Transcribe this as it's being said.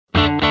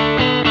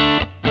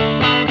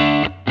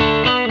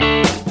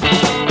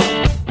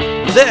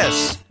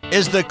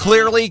is the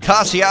Clearly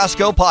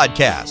Kosciuszko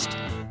Podcast,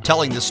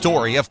 telling the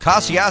story of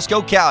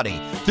Kosciuszko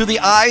County through the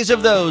eyes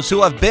of those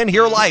who have been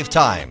here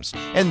lifetimes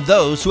and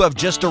those who have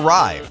just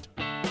arrived.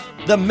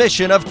 The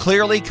mission of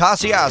Clearly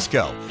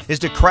Kosciuszko is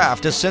to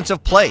craft a sense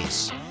of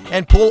place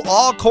and pull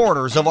all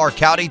corners of our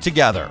county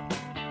together.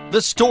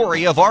 The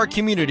story of our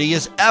community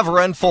is ever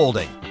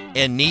unfolding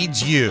and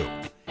needs you.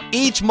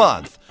 Each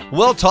month,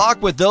 we'll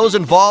talk with those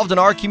involved in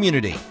our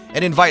community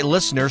and invite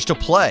listeners to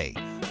play,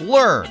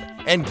 learn,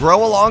 and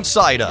grow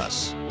alongside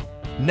us.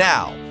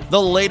 Now, the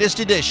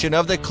latest edition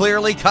of the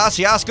Clearly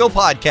Kosciuszko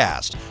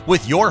Podcast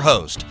with your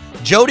host,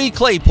 Jody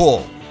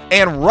Claypool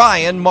and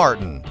Ryan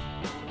Martin.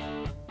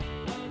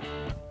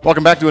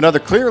 Welcome back to another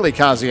Clearly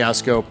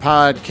Kosciuszko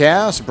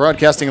Podcast,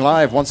 broadcasting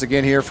live once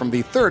again here from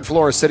the third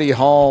floor of City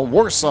Hall,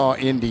 Warsaw,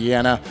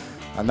 Indiana.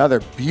 Another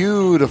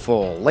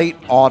beautiful late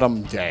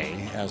autumn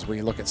day as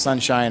we look at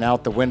sunshine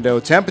out the window.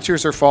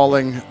 Temperatures are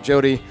falling.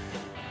 Jody,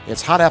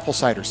 it's hot apple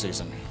cider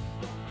season.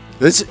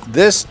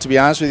 This, to be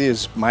honest with you,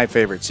 is my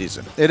favorite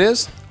season. It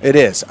is? It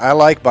is. I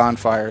like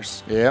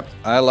bonfires. Yep.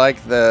 I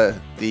like the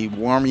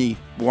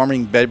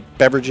warming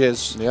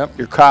beverages. Yep.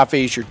 Your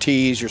coffees, your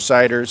teas, your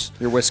ciders.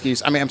 Your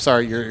whiskeys.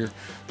 Your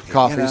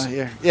coffees.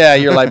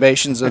 Your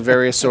libations of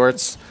various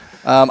sorts.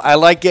 I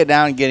like getting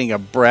out and getting a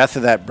breath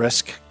of that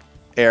brisk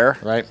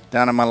air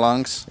down in my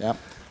lungs. Yep.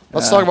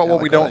 Let's talk about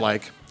what we don't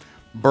like.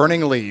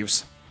 Burning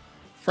leaves.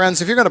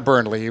 Friends, if you're going to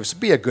burn leaves,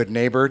 be a good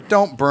neighbor.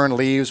 Don't burn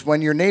leaves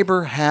when your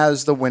neighbor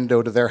has the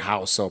window to their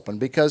house open,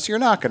 because you're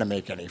not going to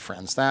make any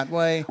friends that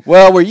way.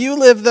 Well, where you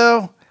live,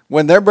 though,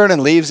 when they're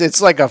burning leaves,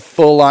 it's like a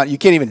full-on, you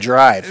can't even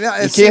drive.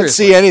 Yeah, you can't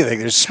see anything.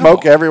 There's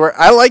smoke everywhere.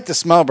 I like the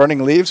smell of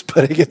burning leaves,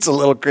 but it gets a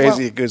little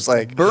crazy. Because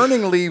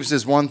burning leaves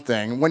is one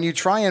thing. When you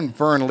try and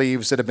burn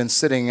leaves that have been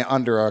sitting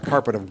under a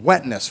carpet of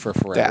wetness for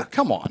forever,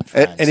 come on,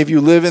 friends. And if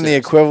you live in the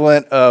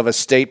equivalent of a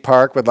state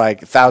park with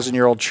like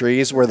 1,000-year-old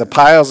trees where the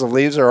piles of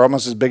leaves are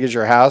almost as big as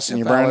your house and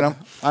you're burning them.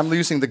 I'm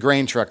using the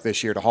grain truck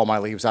this year to haul my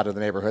leaves out of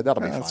the neighborhood.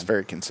 That'll be fun. That's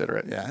very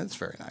considerate. Yeah, it's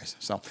very nice.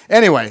 So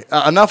anyway,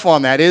 enough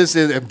on that. It is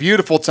a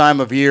beautiful time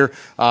of year.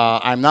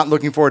 I'm not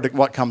looking forward to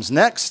what comes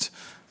next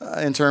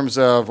in terms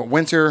of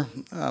winter,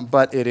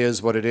 but it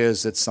is what it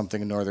is. It's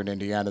something in northern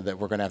Indiana that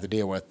we're going to have to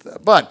deal with.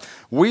 But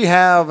we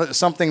have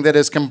something that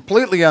is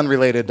completely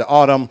unrelated to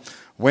autumn,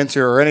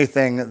 winter, or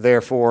anything,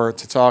 therefore,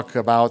 to talk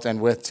about and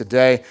with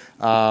today.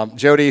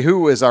 Jody,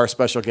 who is our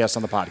special guest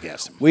on the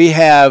podcast? We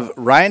have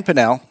Ryan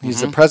Pinnell.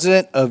 He's the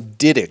president of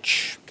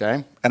Diddage.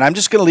 Okay. And I'm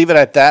just going to leave it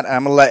at that.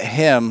 I'm going to let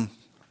him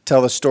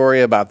tell the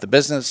story about the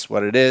business,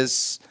 what it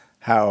is,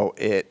 how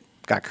it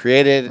got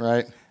created,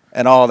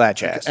 and all that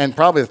jazz. And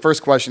probably the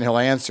first question he'll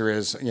answer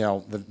is,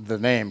 the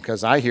name,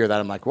 because I hear that,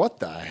 I'm like, what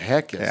the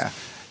heck is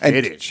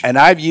Diddage? And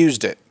I've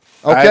used it.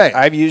 Okay.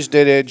 I've used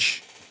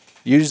Diddage,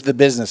 used the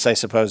business, I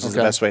suppose, is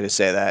the best way to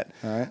say that,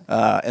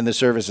 and the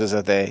services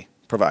that they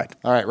provide.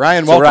 All right,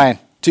 Ryan, welcome. Ryan,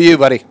 to you,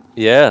 buddy.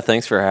 Yeah,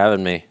 thanks for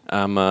having me.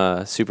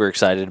 I'm super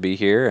excited to be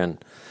here.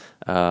 And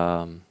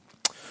so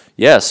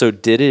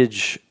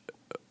Diddage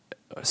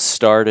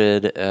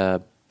started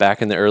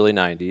back in the early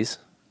 90s.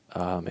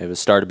 It was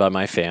started by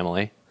my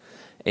family,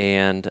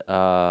 and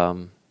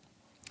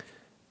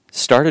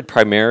started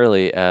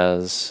primarily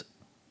as,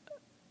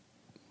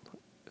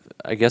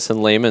 I guess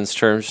in layman's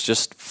terms,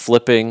 just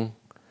flipping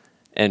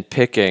and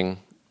picking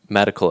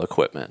medical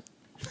equipment.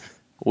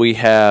 We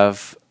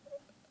have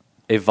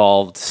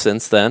evolved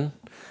since then,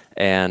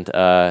 and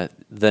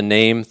the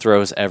name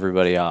throws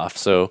everybody off.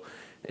 So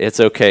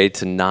it's okay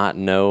to not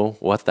know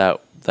what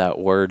that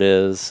word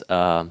is.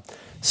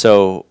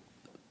 So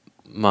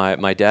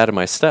my dad and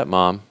my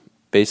stepmom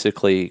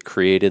basically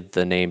created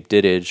the name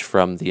Diddage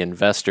from the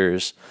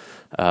investors'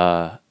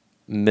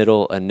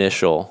 middle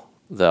initial,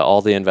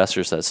 all the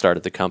investors that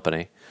started the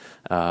company.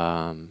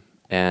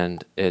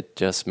 And it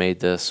just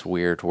made this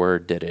weird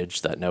word, Diddage,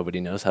 that nobody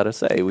knows how to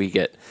say. We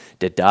get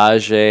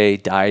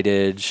Didage,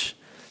 Didage.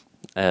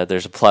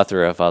 There's a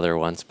plethora of other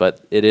ones,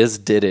 but it is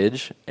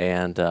Diddage,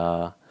 and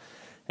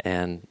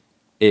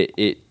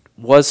it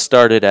was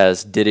started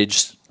as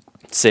Diddage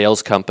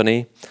Sales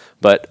Company,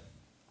 but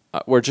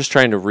we're just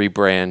trying to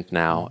rebrand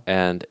now,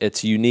 and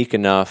it's unique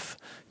enough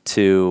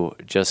to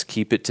just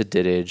keep it to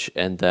Diddage,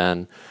 and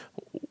then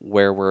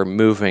where we're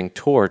moving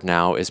toward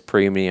now is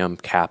premium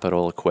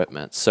capital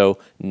equipment. So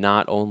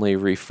not only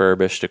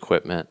refurbished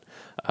equipment,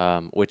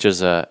 which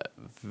is one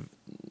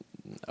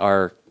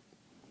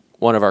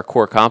of our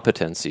core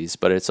competencies,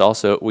 but it's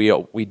also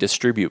we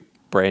distribute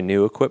brand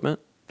new equipment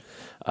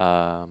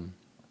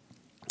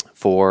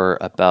for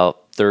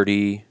about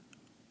 30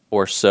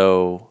 or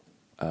so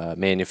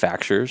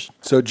manufacturers.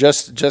 So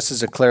just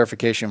as a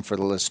clarification for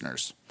the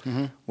listeners,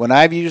 when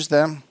I've used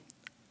them,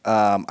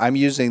 I'm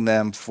using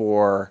them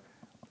for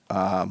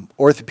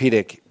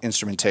orthopedic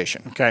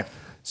instrumentation. Okay.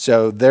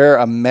 So they're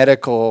a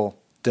medical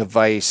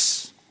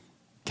device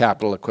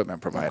capital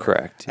equipment provider.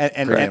 Correct.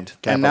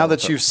 And now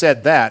that you've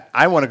said that,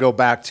 I want to go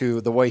back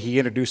to the way he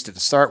introduced it to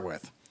start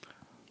with.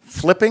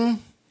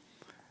 Flipping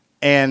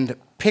and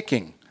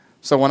picking.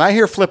 So when I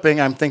hear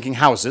flipping, I'm thinking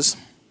houses.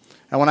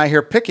 And when I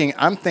hear picking,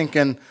 I'm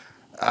thinking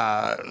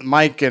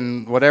Mike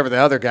and whatever the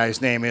other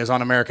guy's name is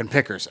on American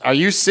Pickers. Are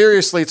you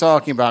seriously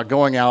talking about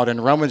going out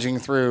and rummaging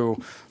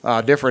through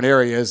different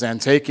areas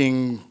and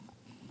taking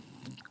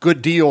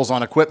good deals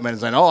on equipment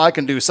and saying, "Oh, I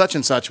can do such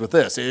and such with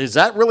this"? Is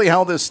that really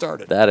how this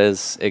started? That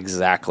is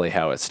exactly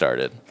how it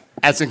started.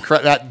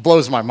 That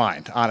blows my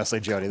mind, honestly,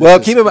 Jody. Well,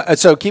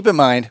 keep in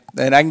mind,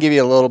 and I can give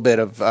you a little bit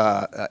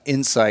of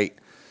insight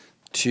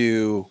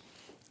to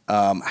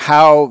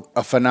how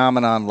a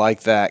phenomenon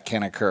like that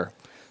can occur.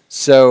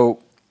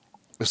 So,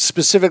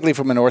 specifically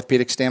from an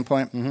orthopedic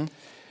standpoint,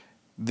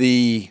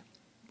 the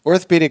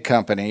orthopedic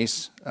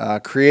companies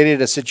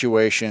created a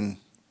situation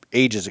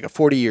ages ago,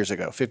 40 years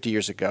ago, 50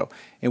 years ago,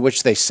 in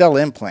which they sell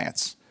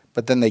implants,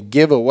 but then they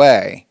give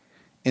away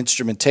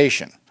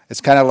instrumentation.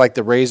 It's kind of like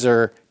the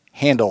razor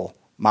handle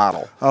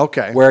model.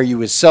 Okay. Where you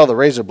would sell the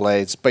razor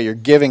blades, but you're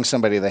giving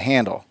somebody the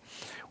handle.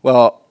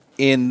 Well,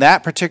 in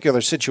that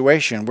particular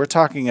situation, we're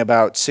talking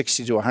about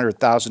 $60,000 to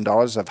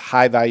 $100,000 of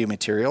high-value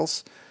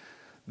materials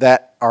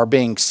that are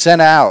being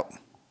sent out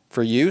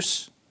for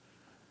use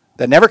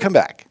that never come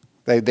back.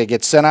 They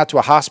get sent out to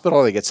a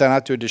hospital, they get sent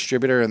out to a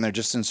distributor, and they're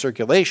just in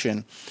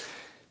circulation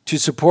to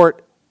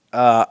support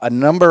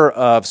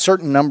a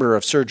certain number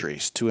of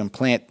surgeries to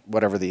implant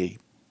whatever the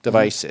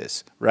device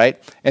is, right?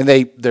 And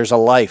there's a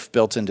life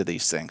built into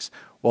these things.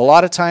 Well, a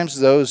lot of times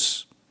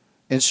those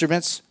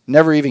instruments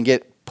never even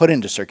get put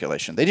into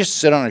circulation. They just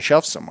sit on a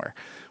shelf somewhere.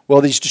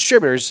 Well, these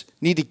distributors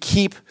need to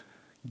keep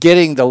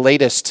getting the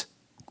latest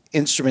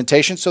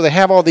instrumentation, so they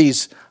have all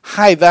these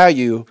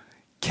high-value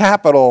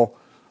capital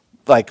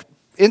like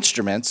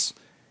instruments,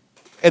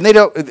 and they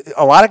don't.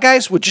 A lot of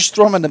guys would just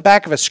throw them in the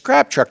back of a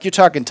scrap truck. You're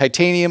talking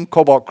titanium,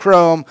 cobalt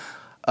chrome,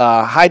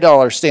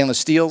 high-dollar stainless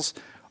steels,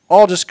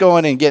 all just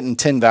going and getting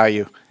tin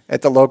value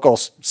at the local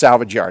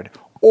salvage yard.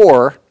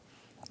 Or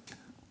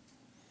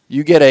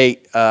you get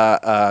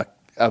a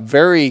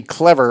very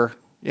clever,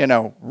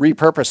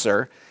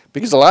 repurposer,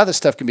 because a lot of this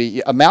stuff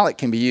a mallet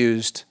can be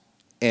used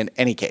in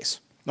any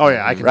case. Oh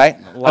yeah, I can. Right?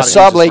 A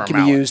saw saw blade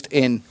can be used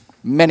in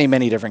many,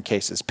 many different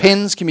cases.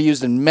 Pins can be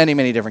used in many,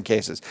 many different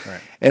cases.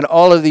 Right. And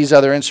all of these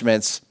other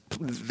instruments,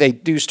 they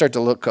do start to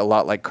look a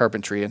lot like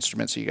carpentry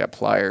instruments. So you got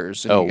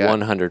pliers. And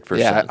 100%.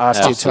 Yeah,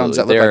 osteotomes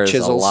that look There's like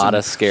chisels. a lot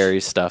of scary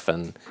stuff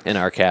in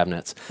our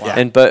cabinets.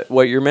 Wow. But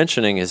what you're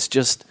mentioning is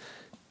just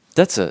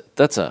that's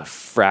a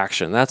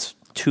fraction. That's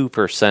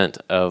 2%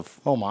 of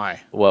Oh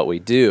my. what we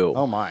do.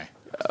 Oh my.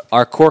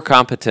 Our core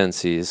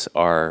competencies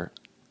are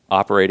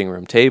operating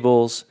room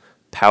tables,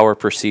 power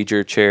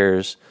procedure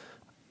chairs,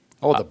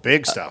 Oh, the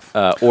big stuff.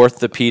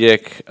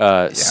 orthopedic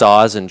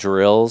saws and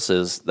drills.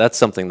 That's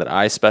something that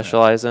I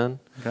specialize in.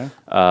 Okay.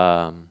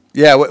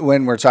 Yeah,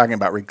 when we're talking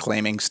about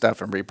reclaiming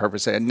stuff and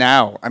repurposing it.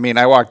 Now, I mean,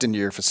 I walked into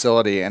your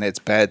facility and it's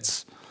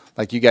beds.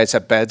 Like you guys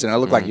have beds, and it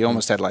looked like you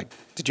almost had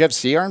did you have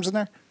C-arms in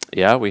there?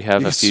 Yeah, we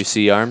have a few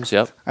C-arms,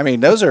 yep. I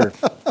mean, those are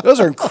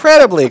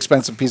incredibly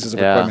expensive pieces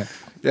of equipment.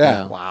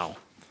 Yeah. Wow.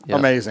 Yep.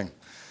 Amazing.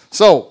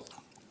 So,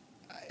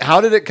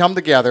 how did it come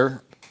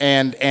together,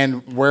 and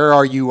where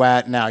are you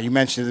at now? You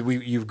mentioned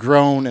that you've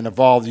grown and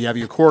evolved. You have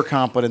your core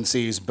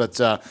competencies, but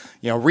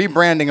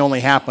rebranding only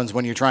happens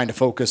when you're trying to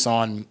focus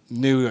on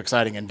new,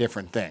 exciting, and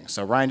different things.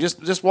 So, Ryan,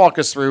 just walk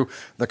us through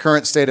the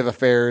current state of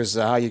affairs,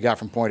 how you got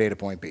from point A to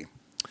point B.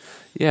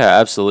 Yeah,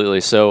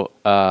 absolutely. So,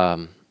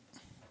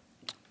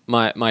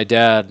 my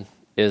dad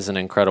is an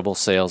incredible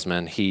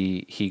salesman.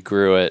 He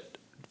grew it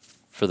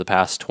for the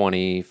past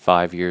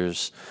 25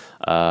 years,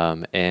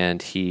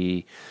 and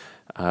he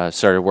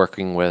started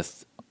working with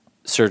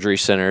surgery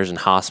centers and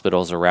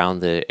hospitals around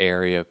the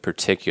area,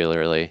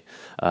 particularly,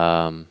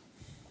 and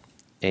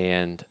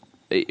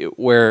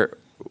where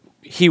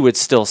he would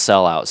still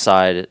sell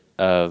outside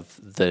of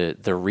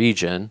the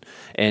region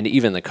and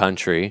even the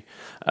country.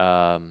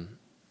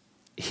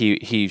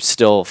 He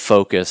still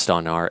focused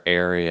on our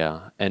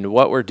area. And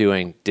what we're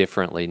doing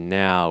differently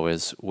now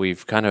is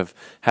we've kind of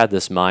had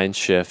this mind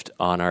shift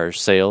on our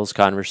sales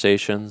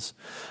conversations.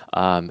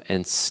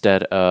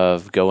 Instead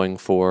of going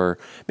for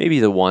maybe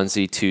the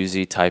onesie,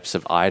 twosie types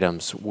of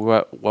items,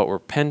 what we're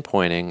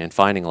pinpointing and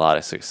finding a lot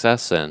of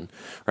success in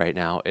right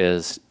now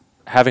is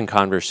having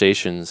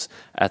conversations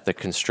at the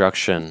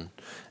construction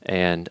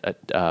and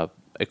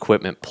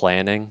equipment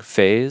planning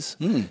phase,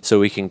 so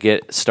we can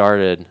get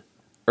started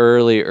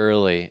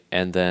early,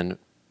 and then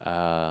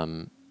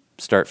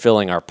start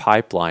filling our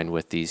pipeline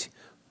with these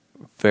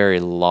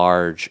very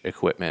large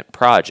equipment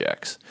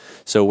projects.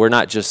 So we're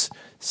not just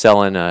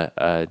selling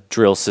a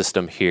drill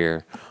system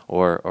here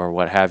or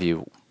what have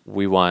you.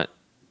 We want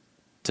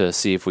to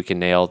see if we can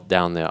nail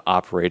down the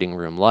operating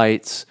room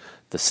lights,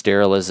 the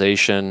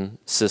sterilization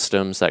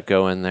systems that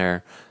go in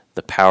there,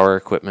 the power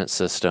equipment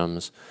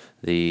systems,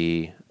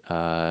 and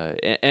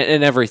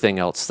everything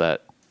else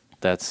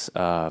that's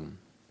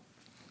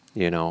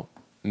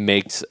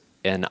makes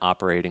an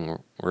operating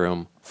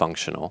room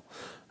functional,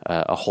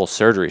 a whole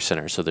surgery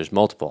center. So there's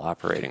multiple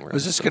operating rooms. I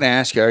was just going to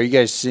ask you, are you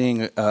guys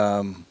seeing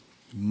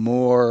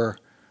more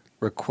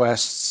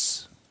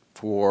requests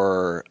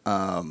for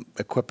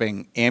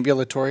equipping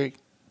ambulatory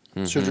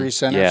surgery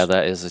centers. Yeah,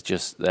 that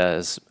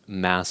is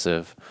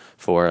massive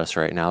for us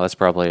right now. That's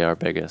probably our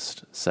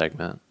biggest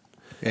segment.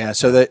 Yeah,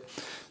 so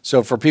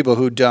for people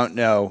who don't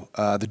know,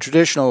 the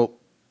traditional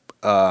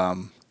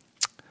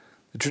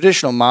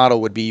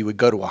model would be you would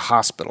go to a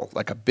hospital,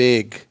 like a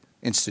big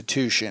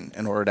institution,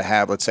 in order to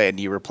have, let's say, a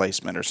knee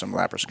replacement or some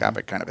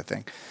laparoscopic kind of a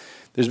thing.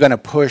 There's been a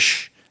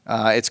push.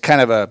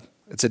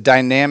 It's a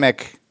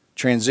dynamic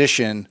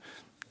transition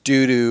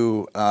due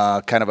to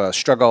kind of a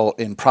struggle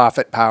in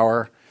profit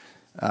power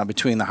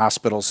between the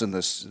hospitals and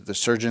the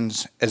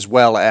surgeons, as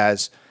well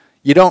as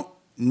you don't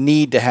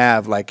need to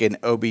have like an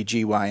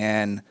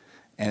OBGYN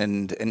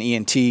and an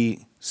ENT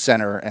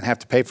center and have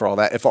to pay for all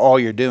that if all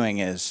you're doing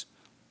is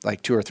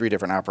like 2 or 3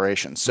 different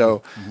operations.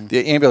 So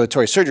the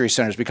ambulatory surgery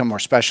centers become more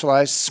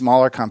specialized,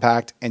 smaller,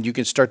 compact, and you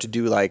can start to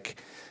do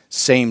like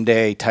same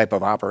day type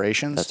of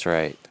operations. That's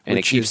right. And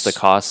it keeps the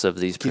costs of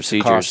these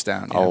procedures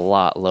down, a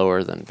lot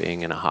lower than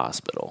being in a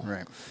hospital.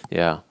 Right.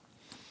 Yeah.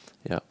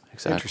 Yeah,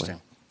 exactly.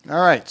 Interesting.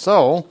 All right.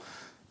 So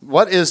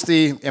what is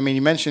you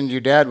mentioned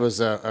your dad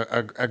was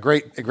a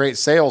great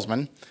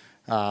salesman.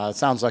 It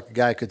sounds like a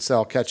guy could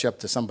sell ketchup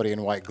to somebody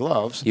in white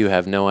gloves. You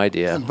have no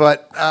idea.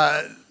 But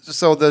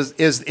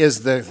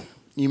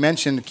you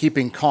mentioned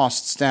keeping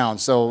costs down.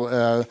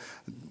 So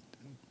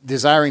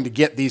desiring to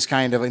get these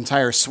kind of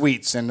entire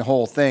suites and the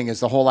whole thing, is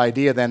the whole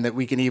idea then that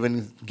we can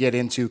even get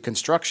into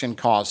construction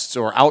costs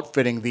or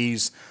outfitting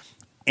these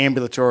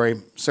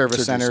ambulatory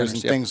service centers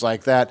and things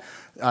like that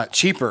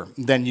cheaper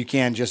than you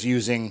can just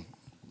using,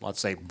 let's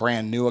say,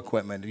 brand new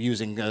equipment,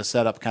 using a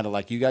setup kind of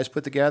like you guys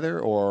put together,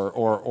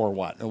 or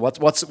what?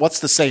 What's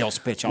the sales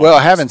pitch on Well,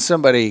 this? having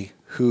somebody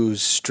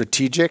who's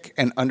strategic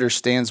and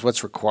understands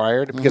what's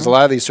required, because a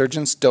lot of these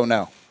surgeons don't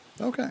know.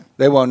 Okay.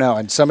 They won't know.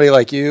 And somebody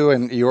like you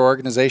and your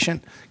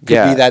organization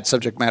could be that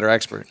subject matter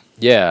expert.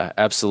 Yeah,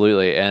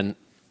 absolutely. And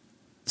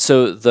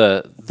so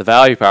the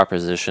value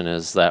proposition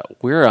is that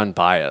we're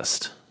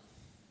unbiased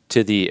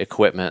to the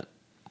equipment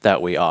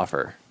that we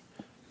offer.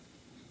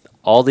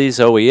 All these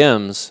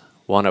OEMs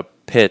want to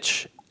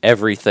pitch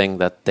everything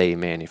that they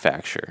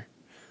manufacture.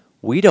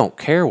 We don't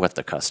care what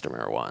the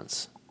customer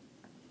wants,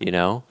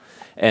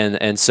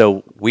 And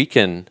so we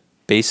can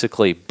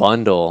basically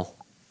bundle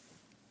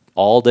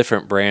all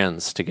different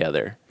brands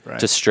together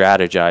to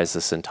strategize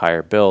this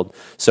entire build.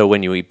 So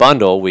when we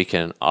bundle, we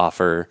can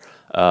offer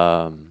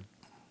the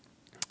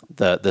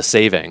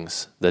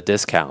savings, the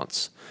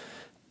discounts,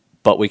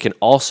 but we can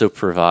also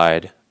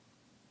provide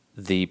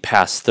the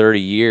past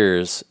 30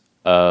 years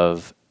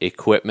of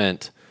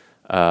equipment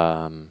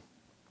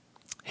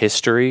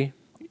history.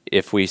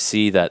 If we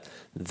see that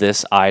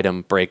this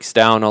item breaks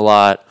down a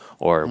lot,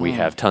 or we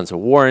have tons of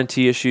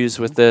warranty issues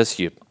with this,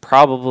 you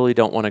probably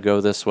don't want to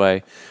go this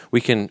way. We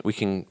can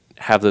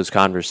have those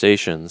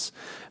conversations,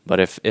 but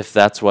if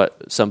that's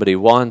what somebody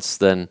wants,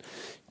 then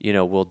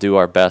we'll do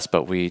our best.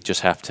 But we just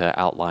have to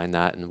outline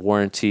that in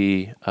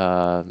warranty,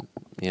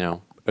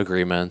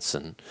 agreements,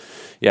 and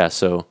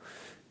so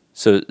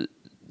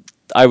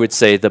I would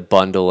say the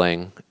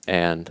bundling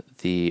and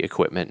the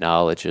equipment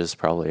knowledge is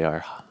probably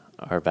our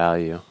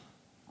value.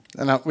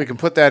 And we can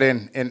put that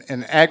in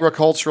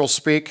agricultural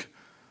speak.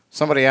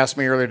 Somebody asked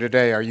me earlier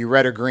today, "Are you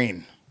red or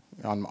green?"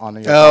 On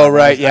the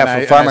right,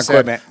 for farm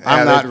equipment.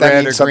 I'm not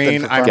red or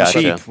green. I'm Gotcha.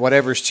 cheap.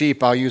 Whatever's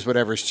cheap, I'll use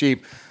whatever's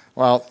cheap.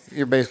 Well,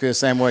 you're basically the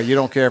same way. You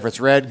don't care if it's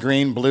red,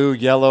 green, blue,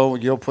 yellow.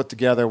 You'll put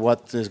together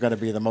what is going to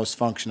be the most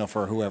functional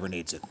for whoever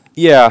needs it.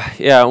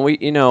 Yeah.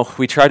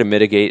 We try to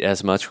mitigate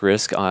as much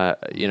risk,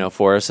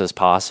 for us as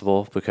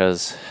possible,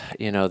 because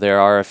there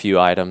are a few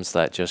items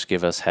that just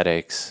give us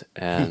headaches,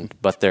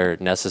 but they're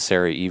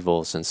necessary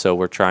evils, and so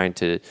we're trying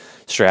to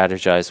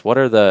strategize what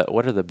are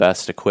the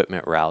best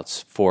equipment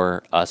routes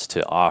for us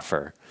to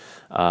offer,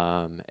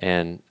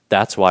 and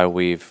that's why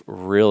we've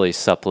really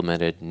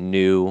supplemented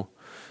new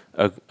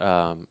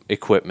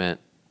equipment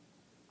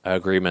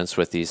agreements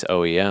with these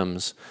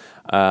OEMs,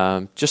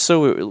 just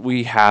so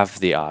we have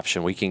the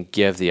option. We can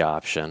give the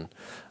option.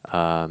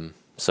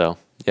 So,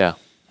 yeah.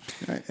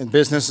 Right. And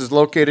business is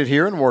located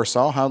here in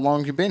Warsaw. How long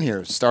have you been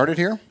here? Started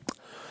here?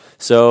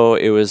 So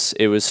it was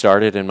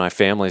started in my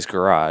family's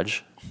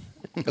garage.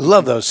 I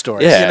love those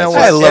stories. Yeah, You know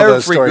I what? love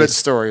those Every stories. good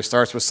story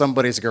starts with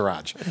somebody's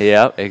garage.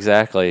 Yeah,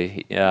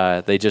 exactly.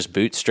 They just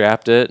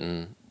bootstrapped it,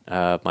 and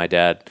my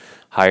dad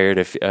hired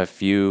a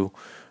few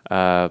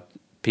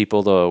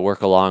people to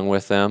work along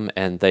with them,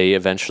 and they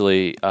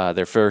eventually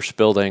their first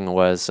building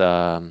was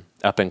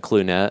up in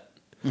Clunet,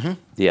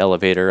 the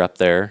elevator up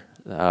there,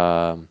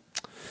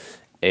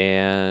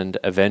 and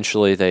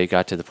eventually they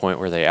got to the point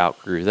where they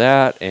outgrew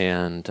that,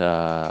 and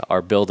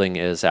our building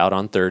is out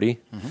on 30,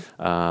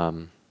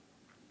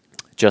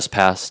 just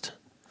past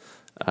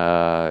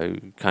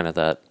kind of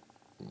that,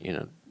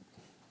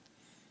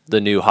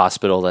 the new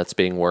hospital that's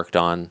being worked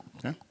on,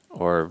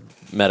 or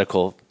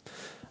medical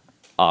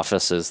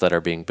offices that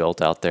are being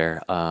built out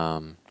there.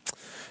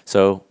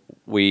 So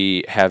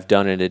we have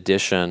done an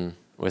addition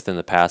within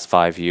the past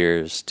 5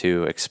 years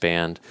to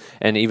expand,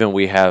 and even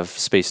we have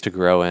space to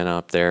grow in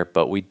up there.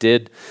 But we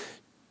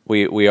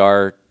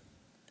are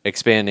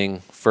expanding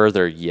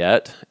further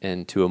yet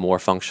into a more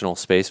functional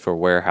space for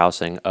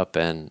warehousing up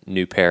in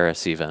New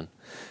Paris even.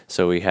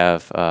 So we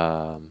have,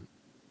 I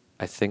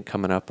think,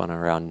 coming up on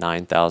around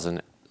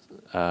 9,000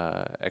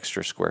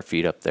 extra square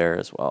feet up there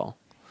as well.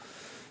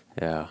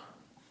 Yeah.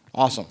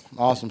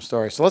 Awesome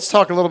story. So let's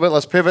talk a little bit.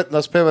 Let's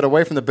pivot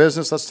away from the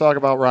business. Let's talk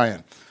about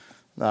Ryan.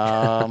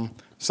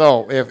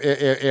 So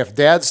if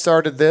Dad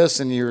started this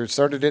and you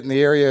started it in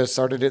the area,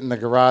 started it in the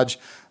garage,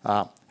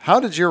 how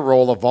did your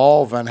role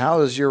evolve, and how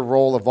has your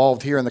role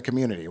evolved here in the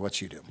community?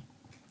 What you do?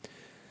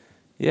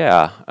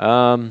 Yeah.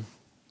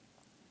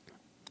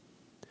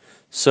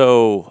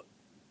 So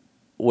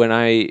when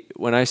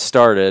I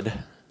started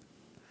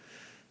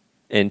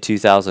in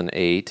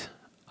 2008,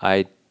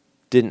 I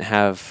didn't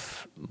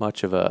have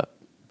much of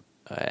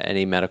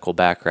any medical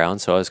background,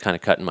 so I was kind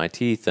of cutting my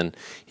teeth, and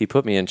he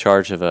put me in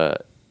charge of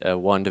a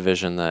one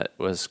division that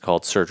was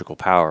called Surgical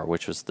Power,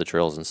 which was the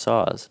drills and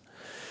saws.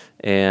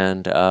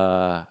 And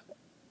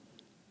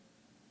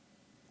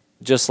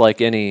just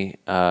like any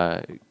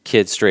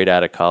kid straight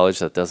out of college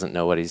that doesn't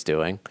know what he's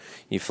doing,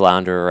 you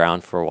flounder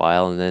around for a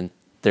while, and then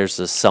there's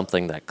this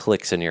something that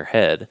clicks in your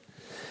head.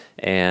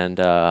 And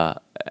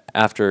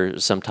after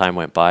some time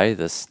went by,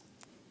 this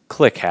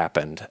click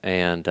happened,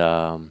 and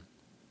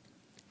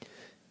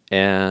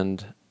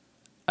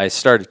I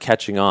started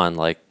catching on,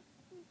 like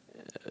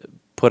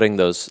putting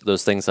those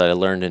things that I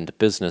learned into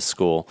business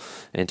school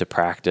into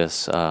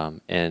practice,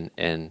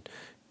 and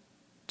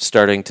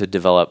starting to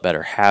develop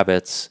better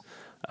habits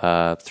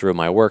through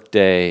my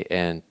workday,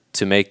 and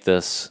to make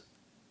this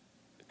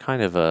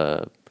kind of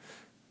a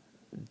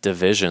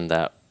division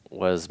that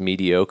was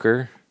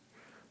mediocre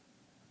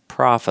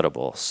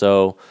profitable.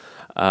 So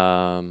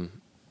I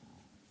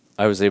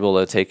was able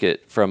to take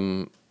it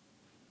from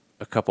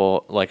a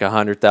couple, like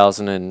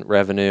 100,000 in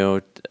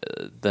revenue,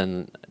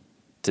 then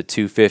to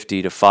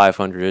 250 to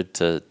 500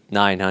 to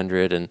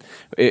 900, and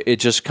it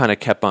just kind of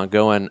kept on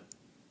going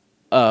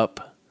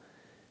up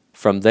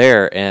from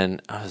there.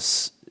 And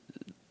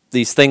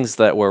these things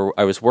that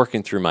I was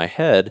working through my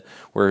head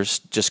were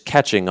just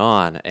catching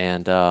on,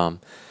 and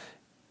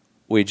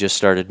we just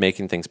started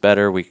making things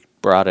better. We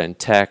brought in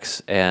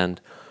techs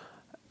and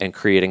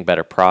creating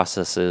better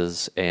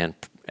processes and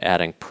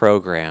adding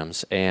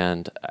programs.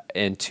 And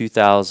in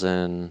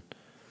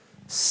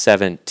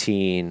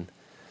 2017,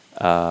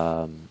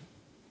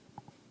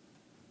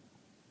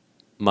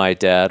 my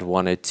dad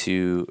wanted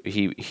to,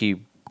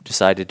 he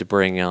decided to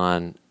bring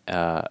on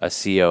a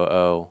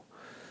COO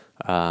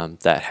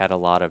that had a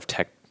lot of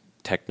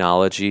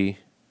technology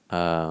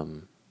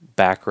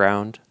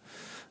background.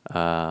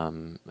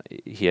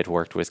 He had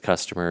worked with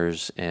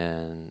customers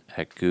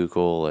at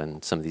Google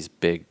and some of these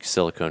big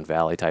Silicon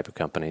Valley type of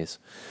companies.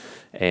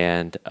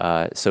 And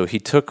so he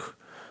took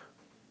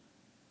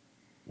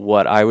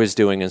what I was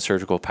doing in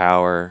Surgical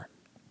Power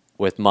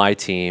with my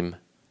team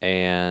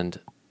and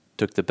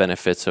took the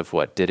benefits of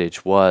what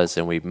Ditage was,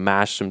 and we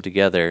mashed them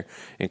together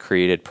and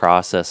created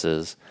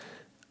processes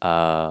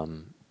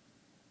and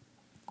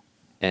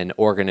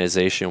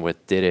organization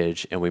with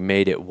Ditage, and we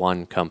made it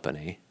one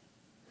company.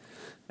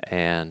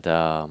 And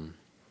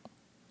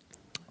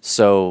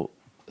so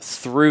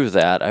through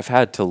that, I've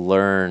had to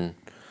learn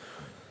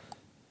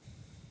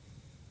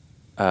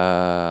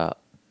how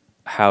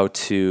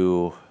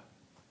to,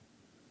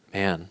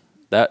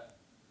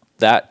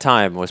 that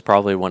time was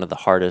probably one of the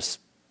hardest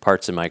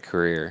parts of my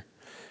career,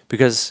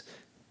 because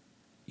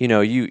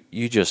you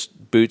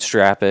just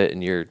bootstrap it,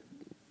 and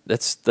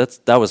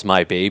that was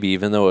my baby.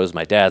 Even though it was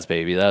my dad's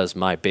baby, that was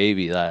my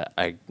baby that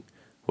I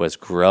was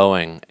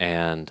growing,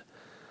 and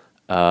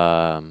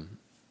to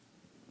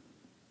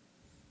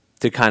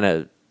kind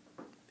of,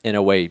 in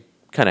a way,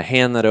 kind of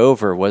hand that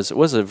over was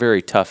a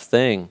very tough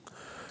thing.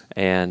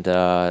 And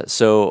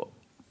so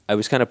I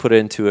was kind of put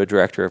into a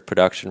director of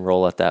production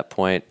role at that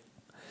point.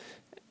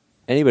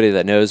 Anybody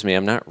that knows me,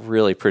 I'm not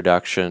really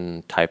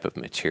production type of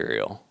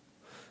material.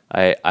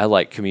 I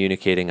like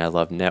communicating. I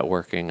love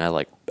networking. I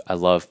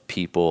love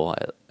people.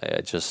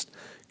 I just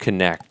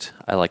connect.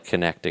 I like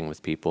connecting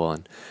with people.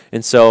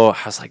 And so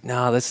I was like,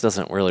 no, this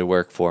doesn't really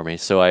work for me.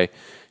 So I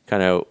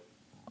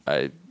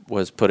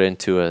was put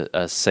into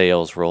a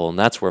sales role, and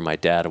that's where my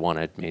dad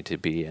wanted me to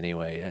be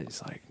anyway.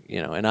 He's like,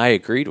 and I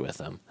agreed with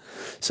him.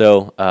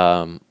 So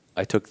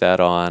I took that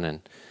on, and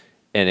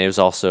it was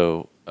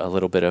also a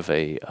little bit of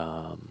a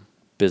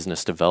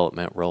business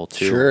development role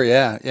too. Sure,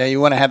 yeah. Yeah,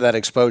 you want to have that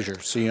exposure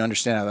so you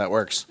understand how that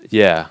works.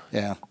 Yeah.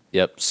 Yeah.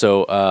 Yep.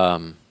 So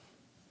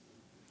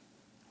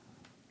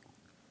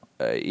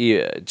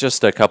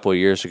just a couple of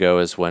years ago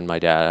is when my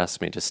dad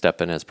asked me to step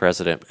in as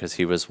president, because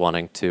he was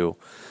wanting to,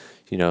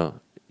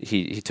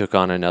 he took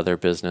on another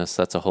business.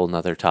 That's a whole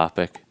nother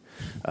topic.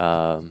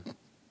 But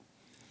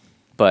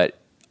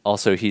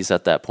also he's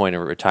at that point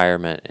of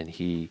retirement, and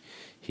he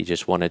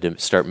just wanted to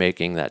start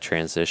making that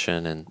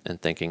transition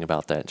and thinking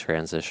about that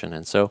transition.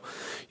 And so,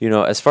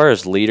 as far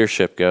as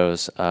leadership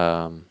goes,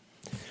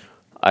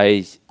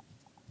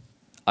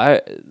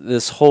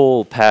 this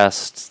whole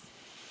past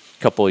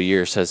couple of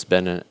years has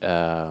been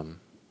a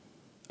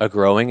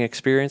growing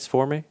experience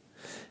for me.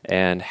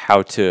 and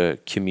how to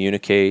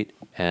communicate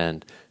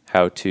and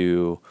how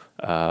to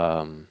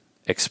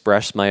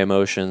express my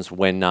emotions,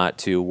 when not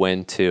to,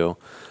 when to.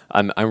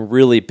 I'm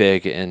really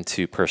big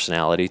into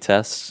personality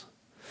tests,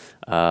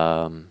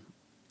 and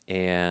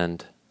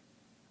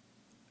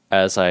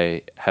as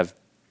I have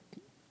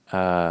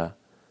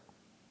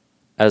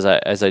as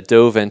I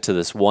dove into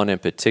this one in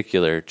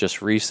particular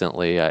just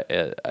recently,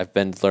 I've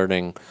been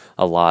learning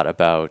a lot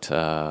about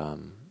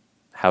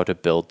how to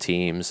build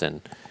teams,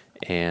 and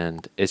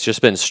it's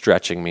just been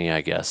stretching me, I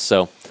guess.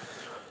 So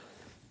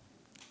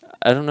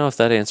I don't know if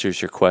that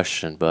answers your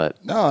question,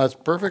 but No, that's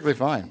perfectly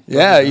fine.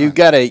 Yeah,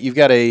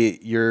 Perfectly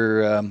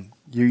you're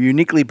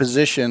uniquely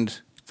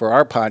positioned for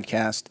our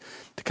podcast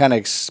to kind of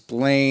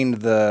explain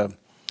the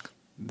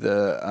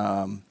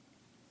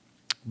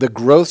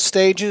growth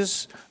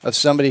stages of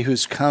somebody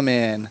who's come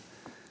in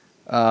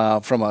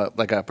from a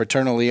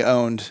paternally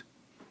owned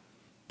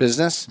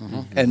business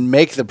and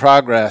make the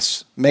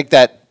progress, make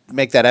that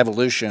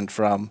evolution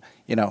from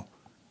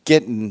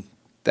getting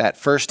that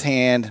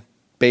firsthand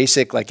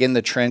basic, like in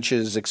the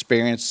trenches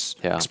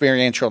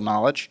experiential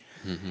knowledge,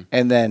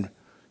 and then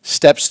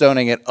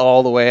stepstoning it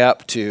all the way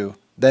up to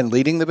then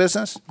leading the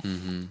business.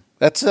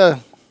 That's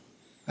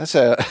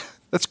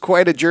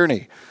quite a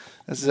journey.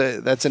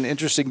 That's an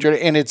interesting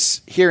journey, and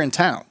it's here in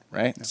town,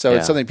 right? So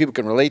it's something people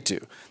can relate to.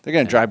 They're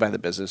going to drive by the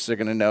business. They're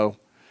going to know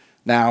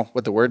now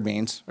what the word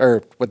means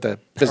or what the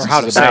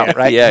business is about,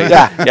 right?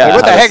 Yeah. Like,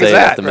 what the heck is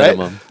that, at the right?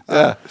 minimum.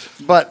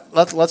 But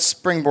let's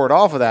springboard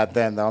off of that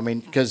then, though. I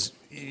mean, because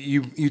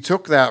you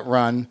took that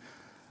run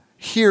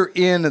here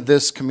in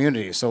this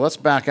community. So let's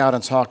back out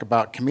and talk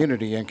about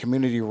community and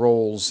community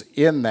roles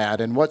in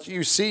that, and what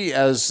you see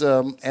as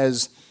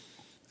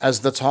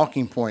the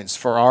talking points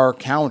for our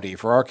county,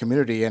 for our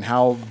community, and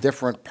how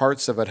different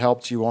parts of it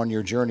helped you on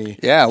your journey.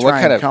 Yeah, to what try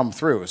kind and of come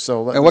through.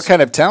 So and what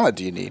kind of talent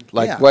do you need?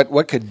 Like Yeah.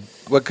 what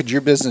could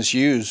your business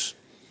use?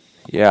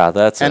 Yeah,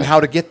 and how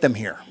to get them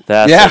here.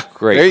 That's Yeah, a there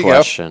great you go.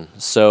 question.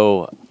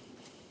 So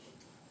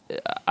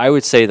I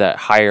would say that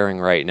hiring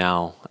right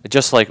now,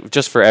 just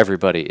for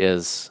everybody,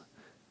 is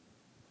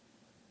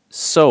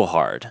so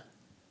hard.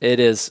 It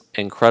is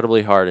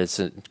incredibly hard. It's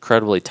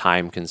incredibly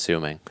time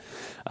consuming.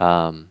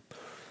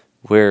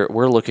 We're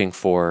looking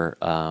for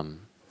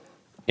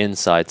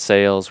inside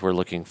sales. We're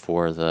looking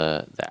for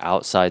the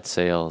outside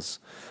sales.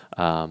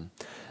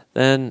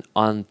 Then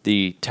on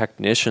the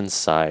technician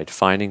side,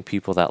 finding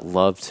people that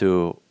love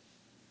to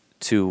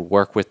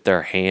work with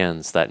their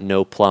hands, that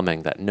know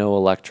plumbing, that know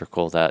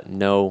electrical, that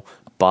know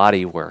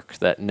body work,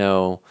 that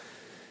know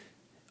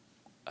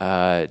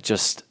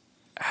just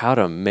how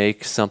to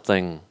make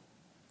something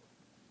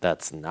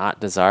that's not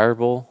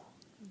desirable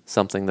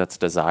something that's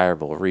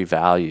desirable,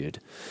 revalued.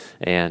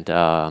 And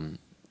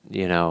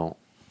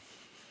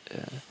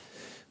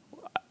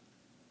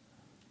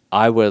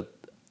I would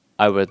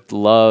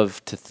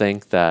love to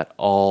think that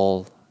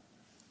all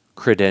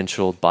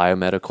credentialed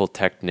biomedical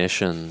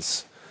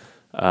technicians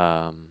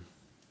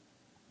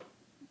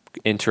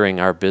entering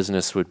our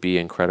business would be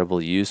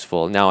incredibly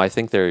useful. Now, I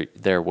think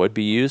there would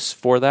be use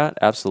for that,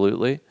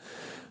 absolutely.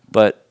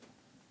 But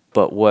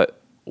what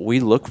we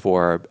look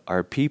for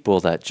are people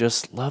that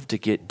just love to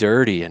get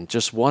dirty and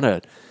just want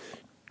to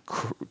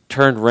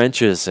turn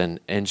wrenches and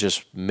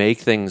just make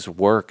things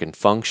work and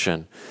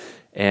function.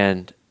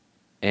 And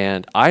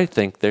I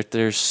think that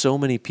there's so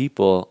many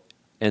people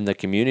in the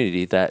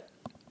community that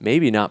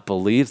maybe not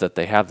believe that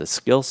they have the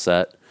skill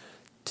set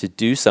to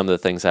do some of the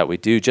things that we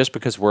do just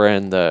because we're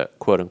in the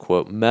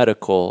quote-unquote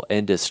medical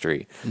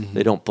industry. Mm-hmm.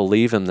 They don't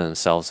believe in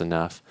themselves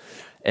enough.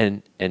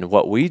 And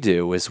what we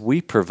do is we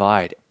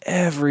provide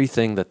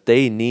everything that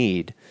they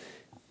need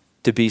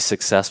to be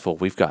successful.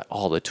 We've got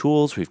all the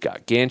tools. We've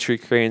got gantry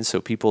cranes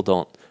so people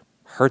don't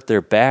hurt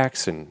their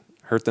backs and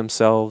hurt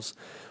themselves.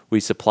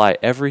 We supply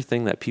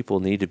everything that people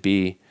need to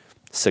be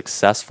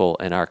successful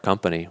in our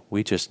company.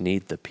 We just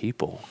need the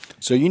people.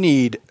 So you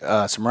need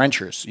some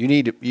wrenchers. You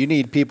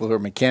need people who are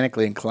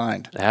mechanically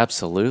inclined.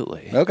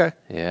 Absolutely. Okay.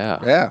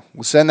 Yeah.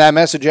 We'll send that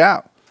message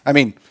out. I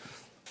mean,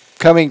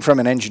 coming from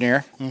an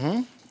engineer,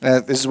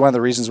 this is one of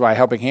the reasons why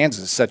Helping Hands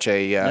is such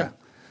a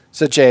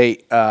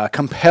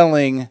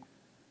compelling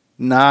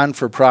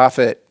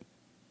non-for-profit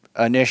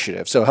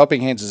initiative. So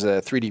Helping Hands is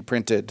a 3D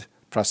printed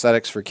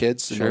prosthetics for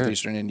kids in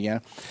northeastern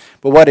Indiana.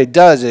 But what it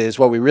does is,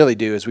 what we really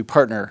do is we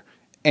partner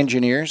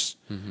engineers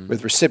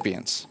with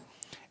recipients.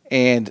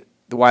 And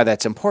why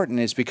that's important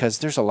is because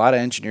there's a lot of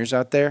engineers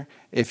out there.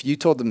 If you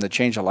told them to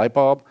change a light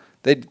bulb,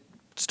 they'd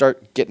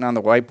start getting on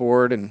the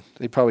whiteboard and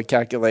they'd probably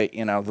calculate, the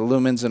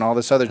lumens and all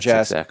this other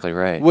jazz. Exactly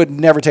right. Would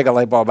never take a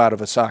light bulb out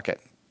of a socket.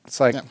 It's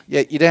like,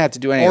 you didn't have to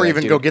do anything. Or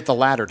even go get the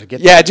ladder to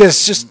get there.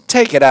 Just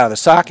take it out of the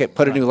socket,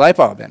 put a new light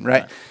bulb in,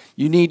 right?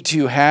 You need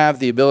to have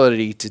the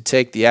ability to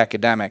take the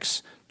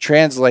academics,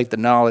 translate the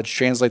knowledge,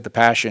 translate the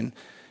passion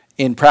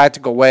in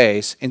practical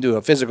ways into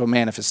a physical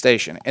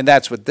manifestation. And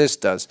that's what this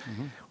does.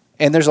 Mm-hmm.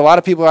 And there's a lot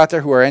of people out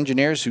there who are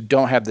engineers who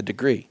don't have the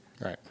degree.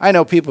 Right. I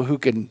know people who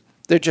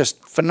they're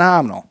just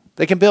phenomenal.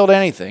 They can build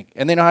anything,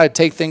 and they know how to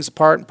take things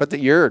apart. But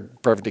you're a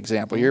perfect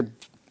example. You're an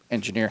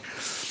engineer.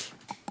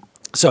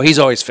 So he's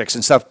always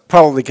fixing stuff,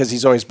 probably because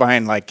he's always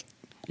buying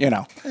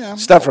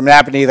stuff from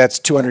Napanee that's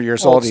 200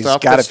 years old. He's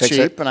got to fix cheap,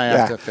 it, and I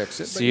have to fix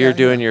it. So you're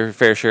doing your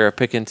fair share of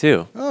picking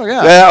too. Oh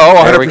yeah. Yeah.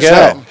 Oh, There we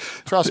 100%. go.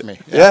 Trust me.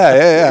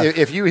 Yeah.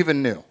 If you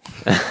even knew.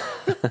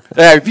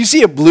 Yeah, if you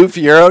see a blue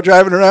Fiero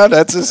driving around,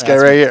 that's this guy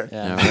right here.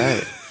 Yeah.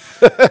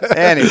 All right.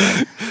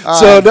 Anyway.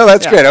 So no,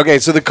 that's yeah. great. Okay,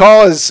 so the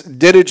call is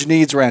Dittich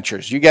needs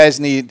wrenchers. You guys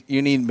need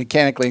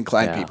mechanically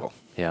inclined people.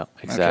 Yeah,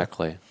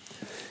 exactly.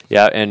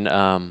 Yeah,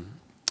 and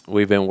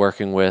we've been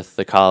working with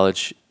the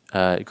college,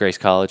 Grace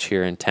College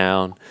here in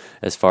town,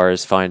 as far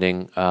as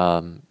finding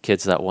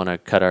kids that want to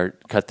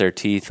cut their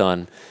teeth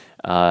on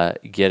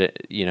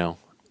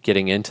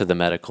getting into the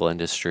medical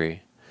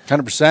industry.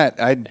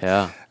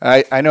 100%.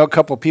 I know a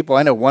couple of people.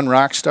 I know one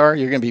rock star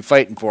you're going to be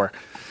fighting for.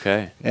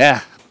 Okay.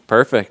 Yeah.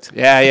 Perfect.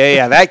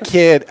 Yeah. That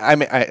kid,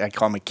 I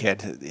call him a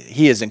kid.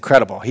 He is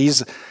incredible.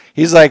 He's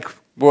like,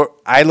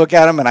 I look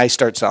at him and I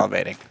start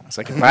salivating. It's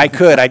like, if I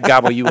could, I'd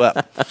gobble you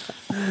up.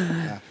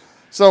 Yeah.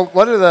 So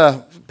what are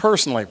the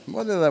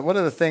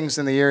things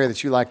in the area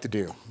that you like to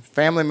do?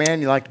 Family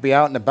man, you like to be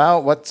out and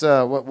about. What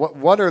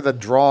are the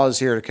draws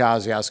here to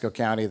Kosciuszko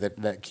County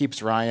that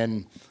keeps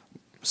Ryan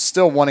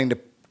still wanting to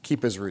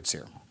keep his roots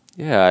here?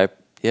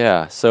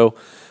 Yeah. So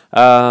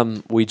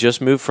we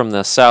just moved from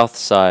the south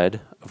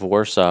side of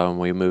Warsaw, and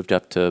we moved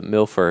up to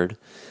Milford.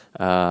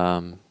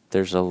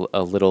 There's a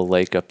little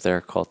lake up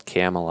there called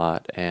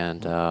Camelot,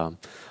 and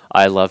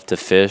I love to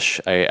fish.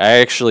 I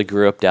actually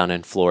grew up down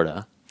in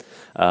Florida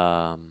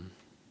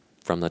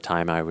from the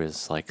time I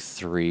was like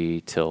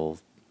 3 till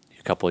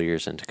a couple of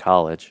years into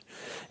college,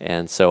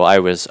 and so I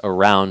was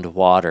around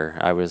water.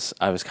 I was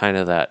kind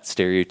of that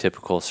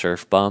stereotypical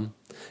surf bum,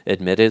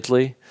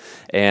 admittedly,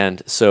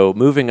 and so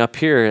moving up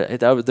here,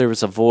 there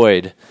was a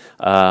void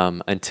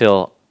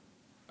until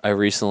I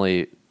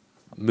recently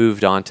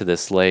moved onto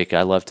this lake.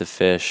 I love to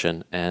fish,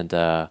 and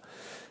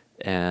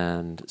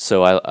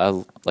so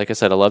I like I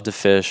said, I love to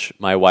fish.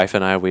 My wife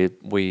and I,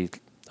 we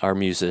are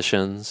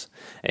musicians,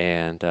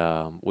 and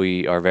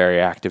we are very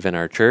active in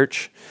our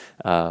church.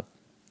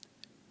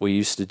 We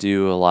used to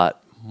do a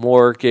lot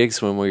more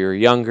gigs when we were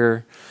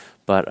younger,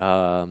 but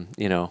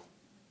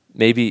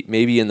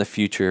maybe in the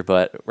future.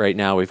 But right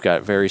now we've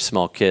got very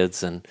small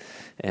kids, and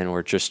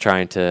we're just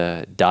trying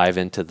to dive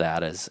into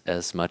that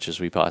as much as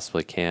we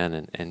possibly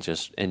can and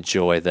just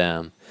enjoy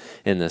them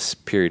in this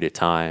period of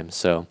time.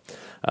 So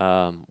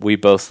we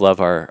both love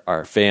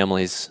our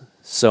families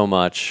so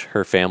much.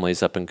 Her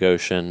family's up in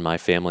Goshen. My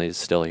family is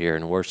still here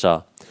in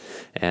Warsaw.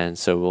 And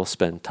so we'll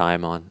spend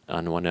time on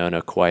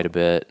Winona quite a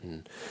bit.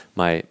 And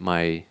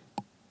my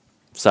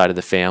side of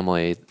the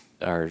family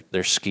they're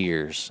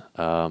skiers.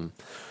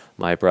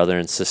 My brother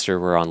and sister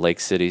were on Lake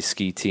City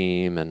ski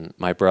team, and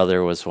my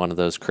brother was one of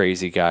those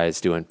crazy guys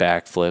doing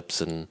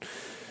backflips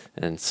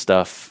and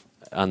stuff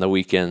on the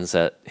weekends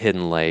at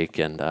Hidden Lake.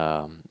 And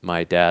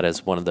my dad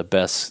is one of the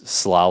best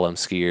slalom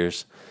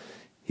skiers.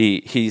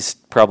 He's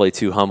probably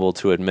too humble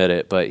to admit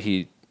it, but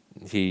he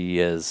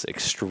is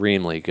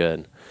extremely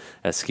good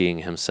at skiing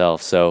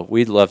himself. So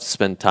we'd love to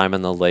spend time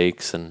in the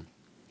lakes and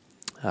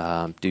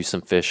do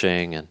some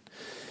fishing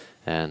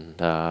and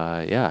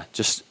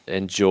just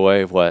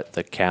enjoy what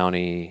the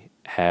county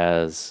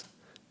has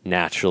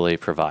naturally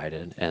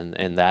provided,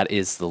 and that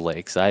is the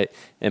lakes.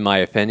 In my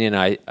opinion,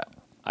 I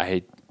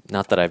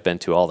not that I've been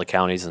to all the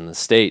counties in the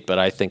state, but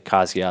I think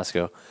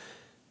Kosciuszko,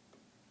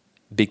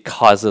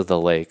 because of the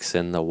lakes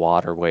and the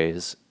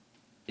waterways,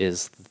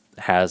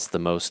 has the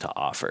most to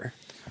offer.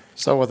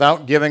 So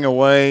without giving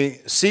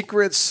away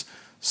secrets,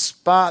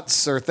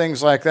 spots, or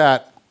things like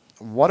that,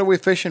 what are we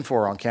fishing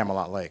for on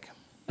Camelot Lake?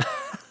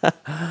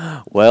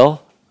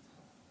 Well,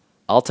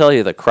 I'll tell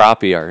you, the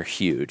crappie are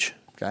huge.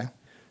 Okay.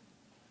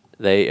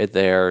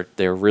 They're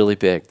really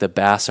big. The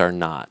bass are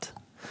not.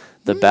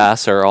 The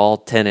bass are all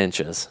 10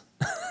 inches.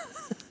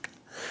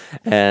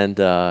 And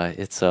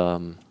it's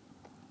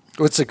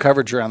What's the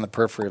coverage around the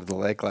periphery of the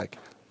lake like?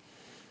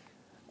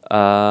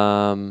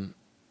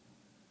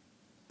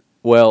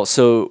 Well,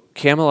 so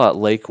Camelot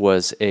Lake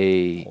was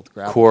a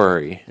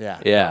quarry. Yeah.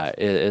 Yeah, it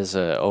is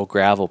an old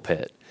gravel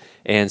pit.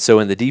 And so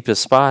in the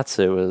deepest spots,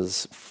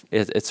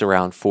 it's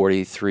around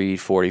 43,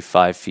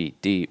 45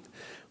 feet deep,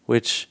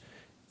 which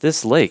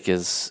this lake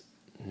is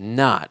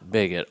not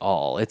big at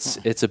all.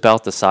 It's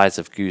about the size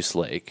of Goose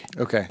Lake.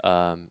 Okay.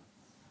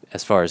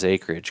 As far as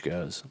acreage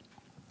goes.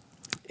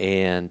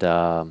 And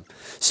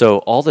so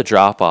all the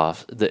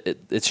drop-offs,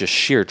 it's just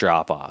sheer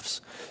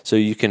drop-offs. So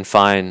you can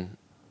find,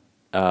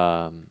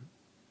 I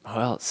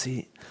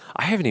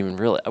haven't even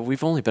really,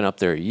 we've only been up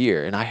there a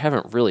year, and I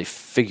haven't really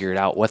figured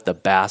out what the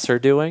bass are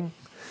doing.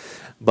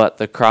 But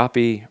the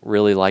crappie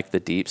really like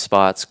the deep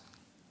spots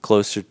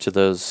closer to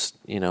those,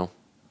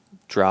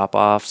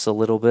 drop-offs a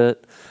little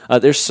bit.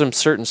 There's some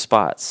certain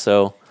spots,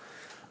 so.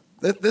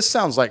 This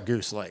sounds like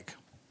Goose Lake.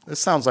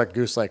 This sounds like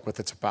Goose Lake with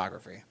its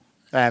topography.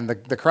 And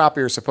the crappie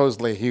are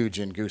supposedly huge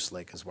in Goose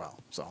Lake as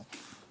well. So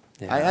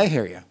Yeah. I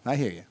hear you. I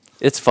hear you.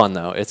 It's fun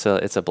though. It's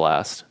a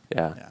blast.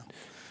 Yeah.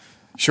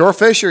 Shore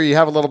fish, or you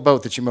have a little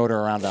boat that you motor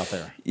around out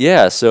there?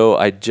 Yeah, so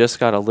I just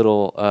got a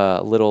little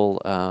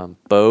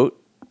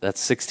boat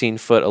that's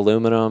 16-foot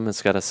aluminum.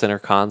 It's got a center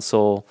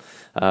console.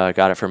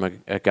 Got it from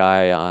a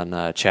guy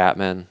on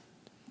Chapman.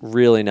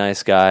 Really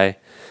nice guy.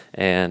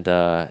 And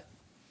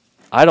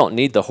I don't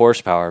need the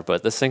horsepower,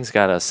 but this thing's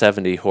got a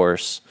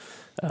 70-horse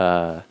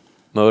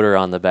motor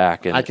on the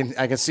back. And I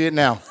can see it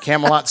now.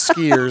 Camelot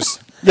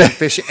skiers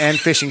and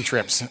fishing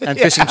trips and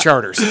fishing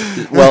charters.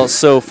 Well,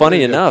 so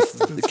funny enough,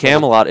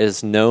 Camelot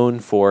is known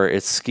for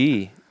its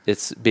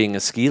being a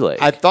ski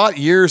lake. I thought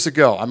years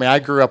ago, I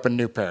grew up in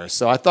New Paris,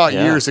 so I thought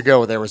Yeah. years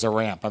ago there was a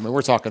ramp.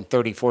 We're talking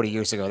 30, 40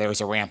 years ago, there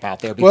was a ramp out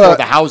there before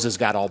the houses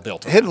got all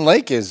built. Hidden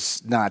Lake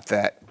is not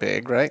that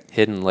big, right?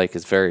 Hidden Lake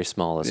is very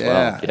small as Yeah.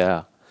 well.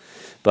 Yeah.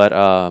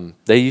 But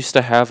they used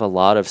to have a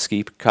lot of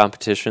ski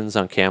competitions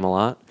on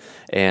Camelot,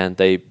 and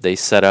they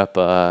set up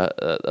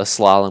a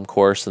slalom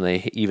course, and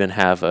they even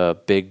have a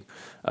big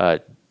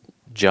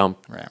jump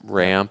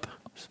ramp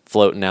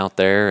floating out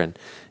there,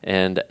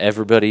 and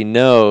everybody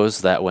knows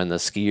that when the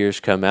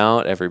skiers come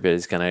out,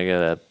 everybody's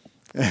gonna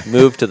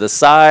move to the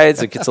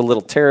sides. It gets a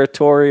little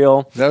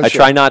territorial. I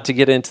try not to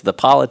get into the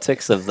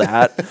politics of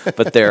that,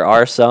 but there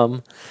are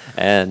some,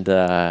 and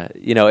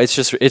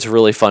it's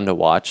really fun to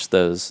watch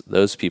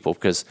those people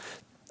because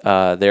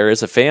there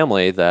is a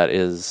family that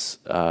is,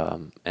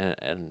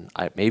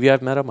 maybe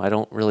I've met them. I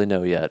don't really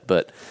know yet,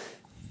 but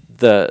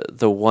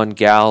the one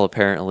gal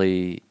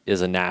apparently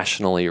is a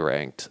nationally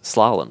ranked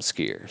slalom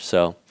skier.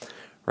 So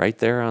right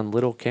there on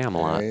Little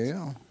Camelot. There you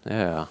go.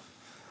 Yeah.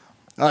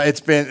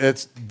 It's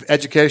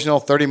educational.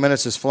 30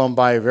 minutes has flown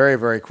by very,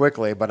 very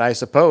quickly. But I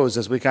suppose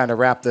as we kind of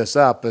wrap this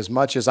up, as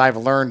much as I've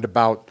learned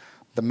about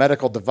the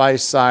medical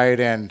device side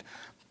and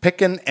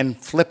picking and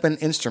flipping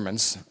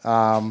instruments,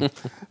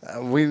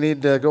 we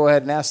need to go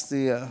ahead and ask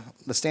the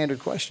standard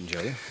question,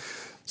 Jody.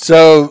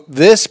 So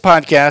this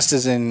podcast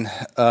is in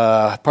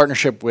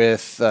partnership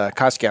with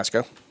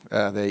Kosciuszko,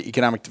 the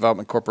Economic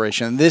Development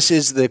Corporation. This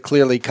is the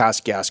Clearly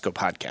Kosciuszko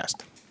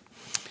podcast.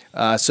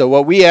 So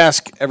what we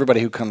ask everybody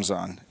who comes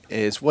on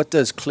is, what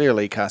does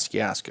Clearly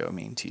Kosciuszko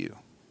mean to you?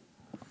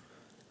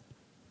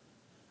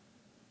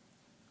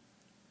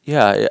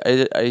 Yeah,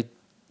 I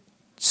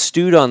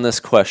stewed on this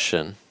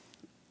question,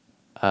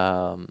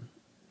 and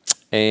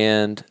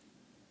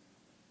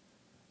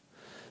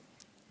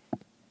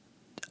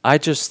I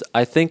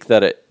think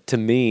that to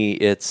me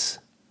it's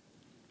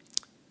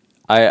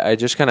I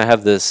just kind of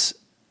have this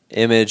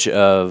image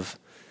of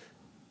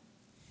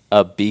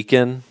a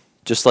beacon,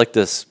 just like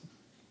this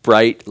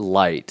bright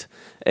light,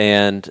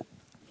 and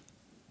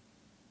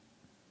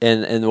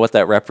what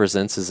that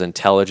represents is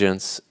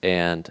intelligence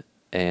and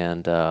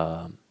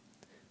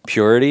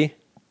purity.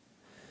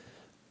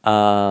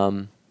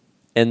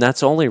 And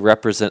that's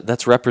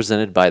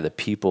represented by the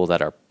people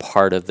that are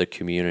part of the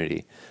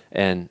community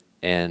and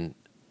in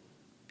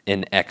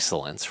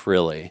excellence,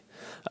 really.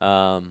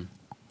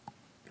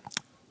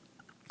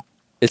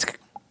 It's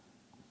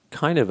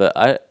kind of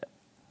a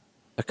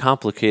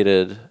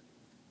complicated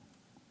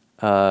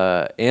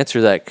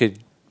answer that could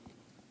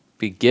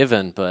be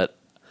given, but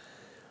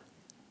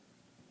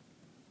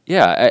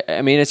yeah,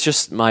 I mean, it's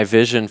just my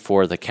vision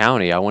for the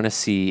county. I want to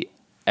see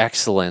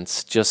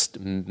excellence just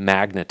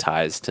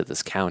magnetized to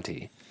this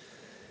county.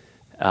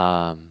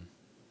 And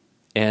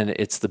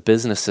it's the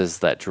businesses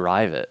that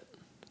drive it.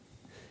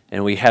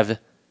 And we have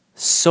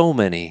so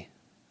many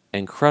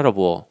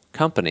incredible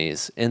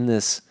companies in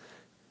it's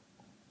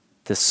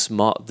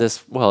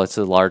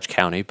a large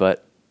county,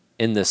 but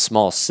in this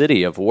small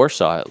city of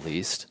Warsaw, at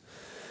least,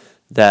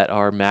 that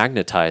are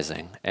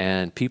magnetizing,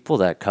 and people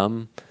that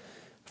come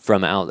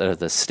from out of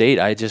the state,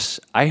 I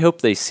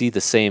hope they see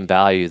the same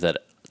value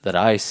that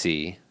I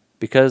see,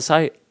 because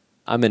I'm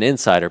an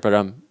insider, but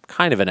I'm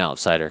kind of an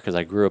outsider because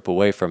I grew up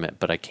away from it,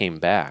 but I came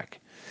back.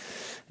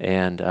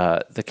 And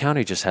the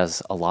county just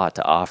has a lot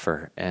to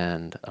offer.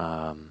 And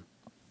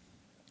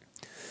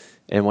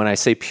when I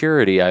say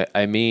purity,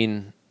 I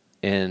mean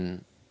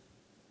in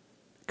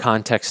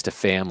context to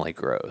family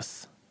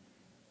growth.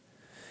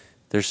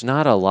 There's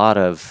not a lot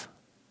of...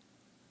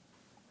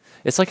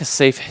 It's like a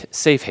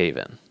safe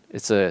haven.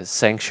 It's a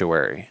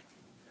sanctuary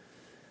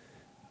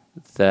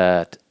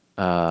that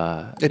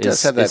it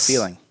does have that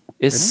feeling.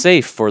 It's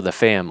safe for the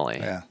family.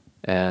 Yeah.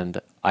 And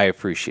I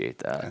appreciate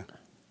that. Yeah.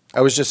 I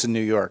was just in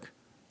New York.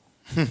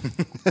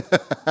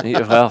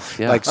 Well,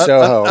 yeah. Like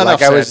Soho.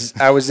 Like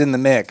I was in the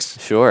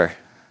mix. Sure.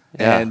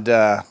 Yeah. And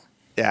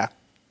yeah.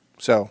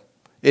 So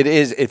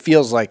it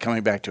feels like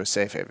coming back to a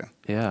safe haven.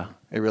 Yeah.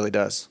 It really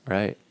does.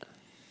 Right.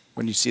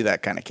 When you see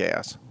that kind of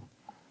chaos.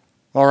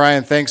 Well,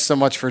 Ryan, thanks so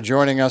much for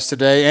joining us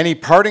today. Any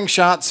parting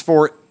shots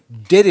for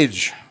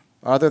Diddage,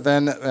 other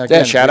than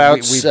again, shout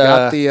outs?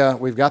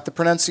 We've got the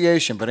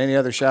pronunciation, but any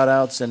other shout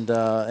outs and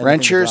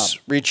wrenchers,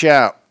 reach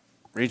out.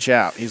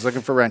 He's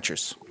looking for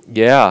wrenchers.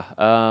 Yeah.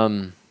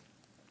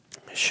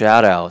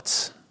 Shout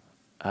outs.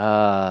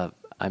 I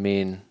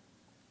mean,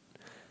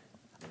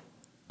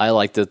 I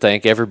like to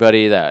thank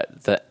everybody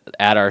that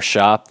at our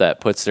shop that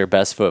puts their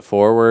best foot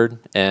forward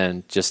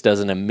and just does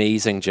an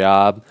amazing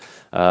job.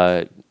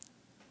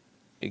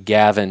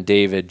 Gavin,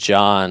 David,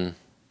 John,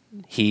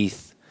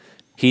 Heath.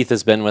 Heath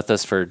has been with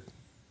us for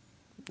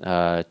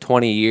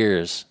 20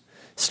 years.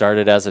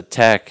 Started as a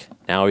tech.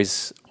 Now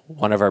he's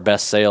one of our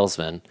best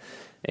salesmen.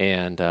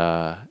 And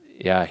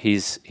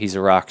he's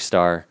a rock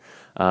star.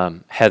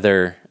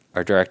 Heather,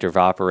 our director of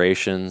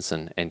operations,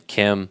 and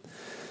Kim,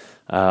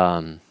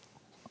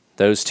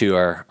 those two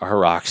are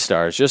rock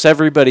stars. Just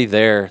everybody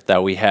there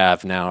that we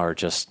have now are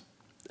just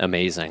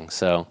amazing.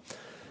 So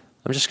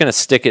I'm just going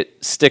to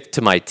stick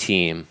to my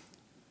team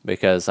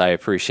because I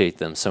appreciate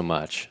them so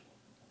much.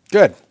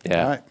 Good.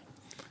 Yeah. All right.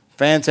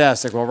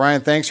 Fantastic. Well,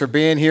 Ryan, thanks for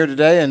being here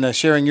today and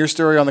sharing your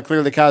story on the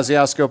Clearly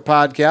Kosciuszko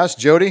podcast.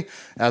 Jody,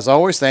 as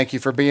always, thank you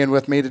for being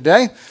with me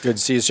today. Good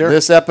to see you, sir.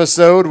 This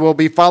episode will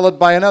be followed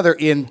by another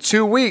in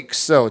 2 weeks,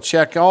 so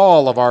check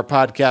all of our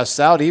podcasts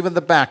out, even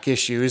the back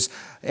issues,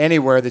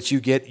 anywhere that you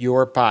get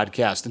your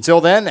podcast.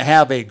 Until then,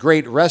 have a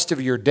great rest of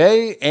your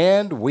day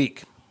and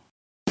week.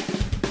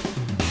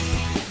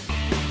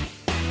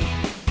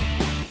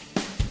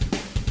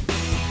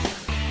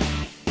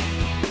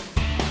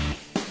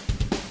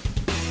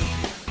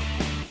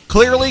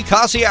 Clearly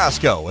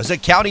Kosciuszko is a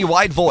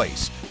county-wide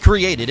voice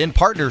created in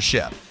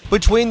partnership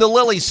between the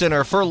Lilly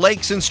Center for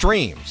Lakes and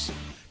Streams,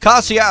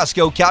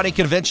 Kosciuszko County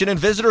Convention and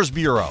Visitors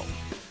Bureau,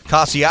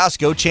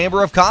 Kosciuszko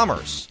Chamber of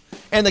Commerce,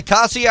 and the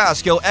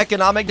Kosciuszko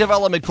Economic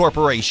Development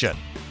Corporation.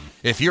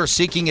 If you're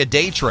seeking a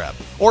day trip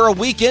or a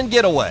weekend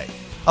getaway,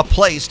 a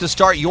place to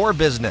start your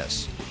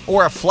business,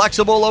 or a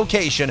flexible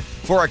location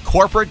for a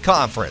corporate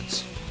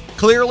conference,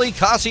 Clearly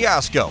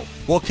Kosciuszko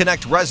will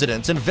connect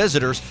residents and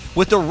visitors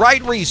with the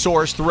right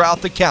resource throughout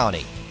the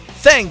county.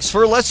 Thanks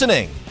for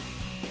listening.